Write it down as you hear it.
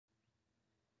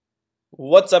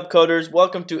What's up, coders?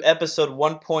 Welcome to episode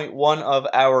 1.1 of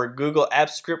our Google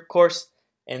Apps script course.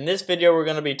 In this video, we're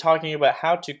going to be talking about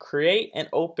how to create and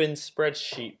open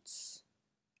spreadsheets.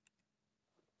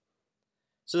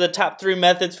 So the top three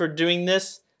methods for doing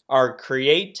this are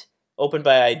create, open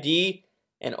by ID,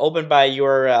 and open by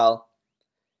URL.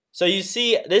 So you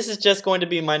see, this is just going to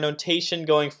be my notation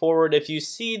going forward. If you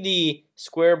see the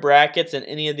square brackets in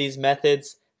any of these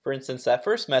methods, for instance, that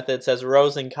first method says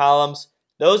rows and columns,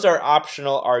 those are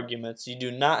optional arguments. You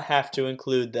do not have to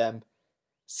include them.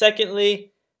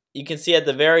 Secondly, you can see at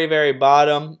the very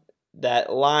bottom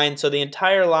that line. So the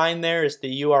entire line there is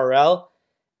the URL,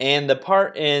 and the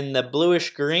part in the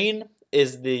bluish green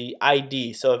is the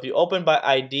ID. So if you open by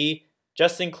ID,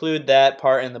 just include that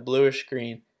part in the bluish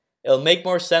green. It'll make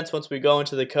more sense once we go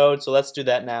into the code, so let's do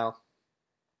that now.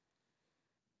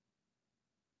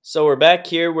 So we're back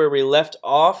here where we left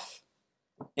off.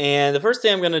 And the first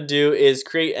thing I'm going to do is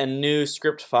create a new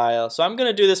script file. So I'm going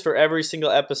to do this for every single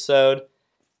episode.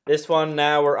 This one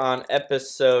now we're on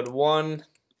episode 1,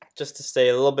 just to stay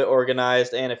a little bit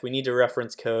organized, and if we need to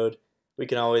reference code, we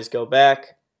can always go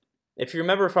back. If you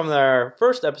remember from our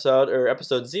first episode, or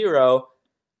episode 0,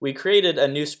 we created a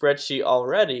new spreadsheet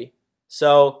already.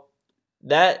 So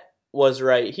that was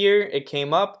right here, it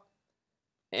came up.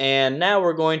 And now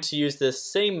we're going to use this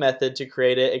same method to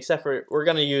create it, except for we're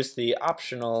going to use the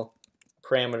optional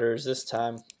parameters this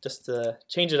time, just to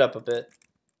change it up a bit.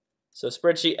 So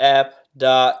spreadsheet app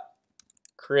dot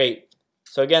create.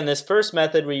 So again, this first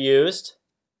method we used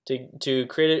to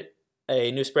create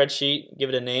a new spreadsheet, give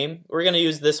it a name. We're going to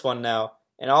use this one now,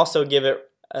 and also give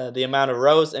it the amount of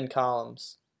rows and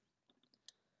columns.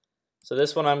 So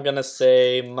this one I'm going to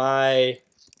say my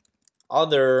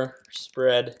other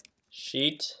spreadsheet.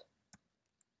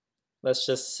 Let's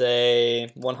just say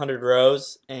 100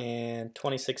 rows and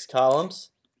 26 columns.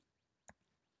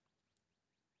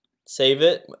 Save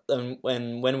it, and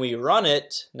when we run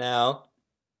it now,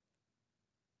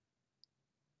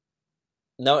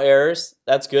 no errors,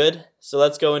 that's good. So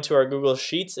let's go into our Google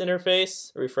Sheets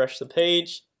interface, refresh the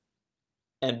page,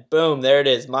 and boom, there it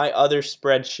is, my other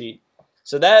spreadsheet.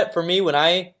 So that, for me, when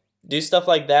I do stuff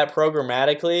like that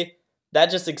programmatically, that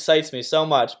just excites me so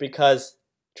much, because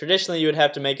traditionally you would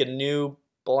have to make a new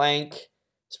blank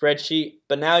spreadsheet,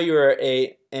 but now you're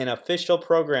an official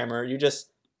programmer. You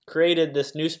just created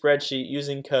this new spreadsheet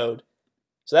using code.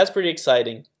 So that's pretty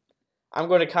exciting. I'm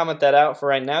going to comment that out for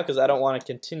right now because I don't want to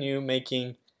continue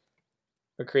making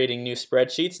or creating new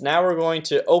spreadsheets. Now we're going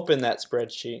to open that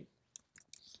spreadsheet.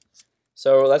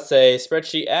 So let's say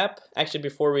spreadsheet app. Actually,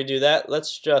 before we do that,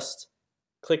 let's just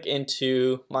click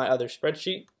into my other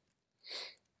spreadsheet,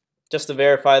 just to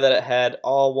verify that it had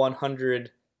all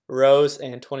 100 rows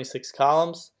and 26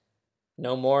 columns.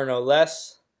 No more, no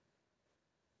less.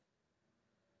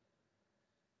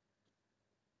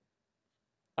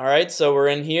 Alright, so we're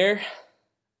in here,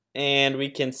 and we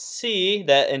can see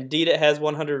that indeed it has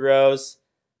 100 rows,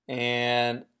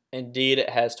 and indeed it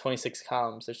has 26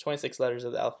 columns. There's 26 letters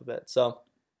of the alphabet, so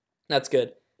that's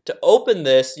good. To open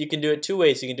this, you can do it two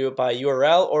ways. You can do it by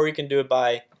URL, or you can do it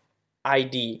by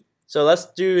ID. So let's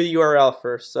do the URL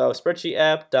first. So spreadsheet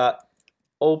app dot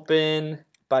open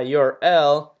by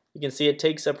URL. You can see it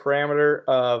takes a parameter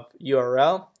of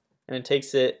URL, and it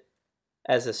takes it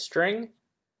as a string.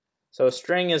 So a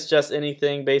string is just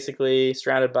anything basically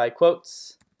surrounded by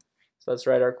quotes. So let's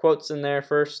write our quotes in there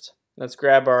first. Let's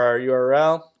grab our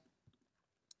URL,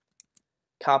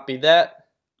 copy that,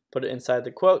 put it inside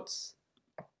the quotes,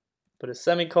 put a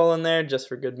semicolon there just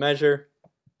for good measure,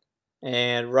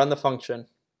 and run the function.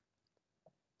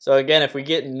 So again, if we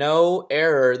get no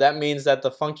error, that means that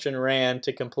the function ran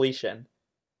to completion.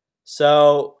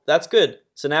 So that's good.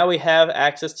 So now we have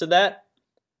access to that.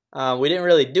 We didn't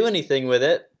really do anything with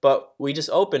it, but we just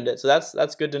opened it. So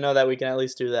that's good to know that we can at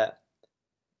least do that.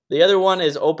 The other one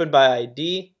is open by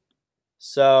ID.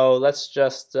 So let's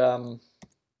just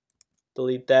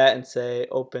delete that and say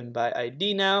open by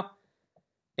ID now.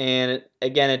 And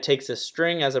again, it takes a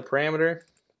string as a parameter.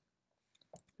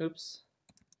 Oops.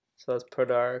 So let's put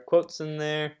our quotes in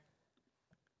there.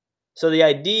 So the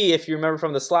ID, if you remember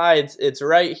from the slides, it's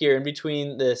right here in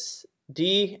between this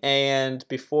D and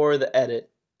before the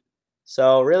edit.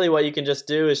 So really what you can just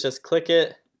do is just click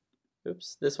it.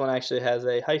 Oops, this one actually has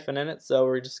a hyphen in it, so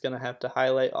we're just going to have to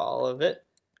highlight all of it.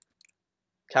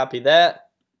 Copy that,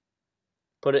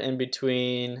 put it in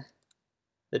between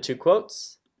the two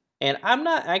quotes. And I'm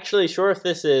not actually sure if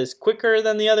this is quicker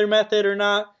than the other method or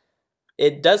not.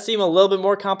 It does seem a little bit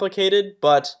more complicated,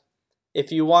 but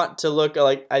if you want to look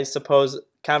like, I suppose,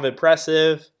 kind of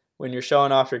impressive when you're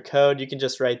showing off your code, you can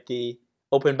just write the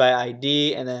open by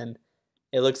ID and then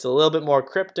It looks a little bit more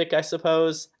cryptic, I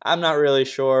suppose. I'm not really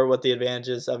sure what the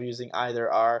advantages of using either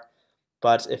are,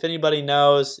 but if anybody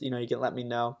knows, you can let me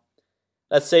know.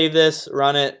 Let's save this,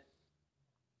 run it.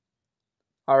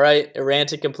 All right, it ran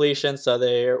to completion. So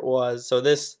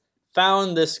this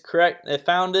found this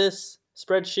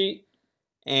spreadsheet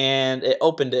and it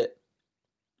opened it.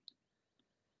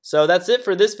 So that's it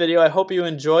for this video. I hope you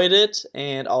enjoyed it,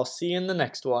 and I'll see you in the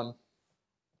next one.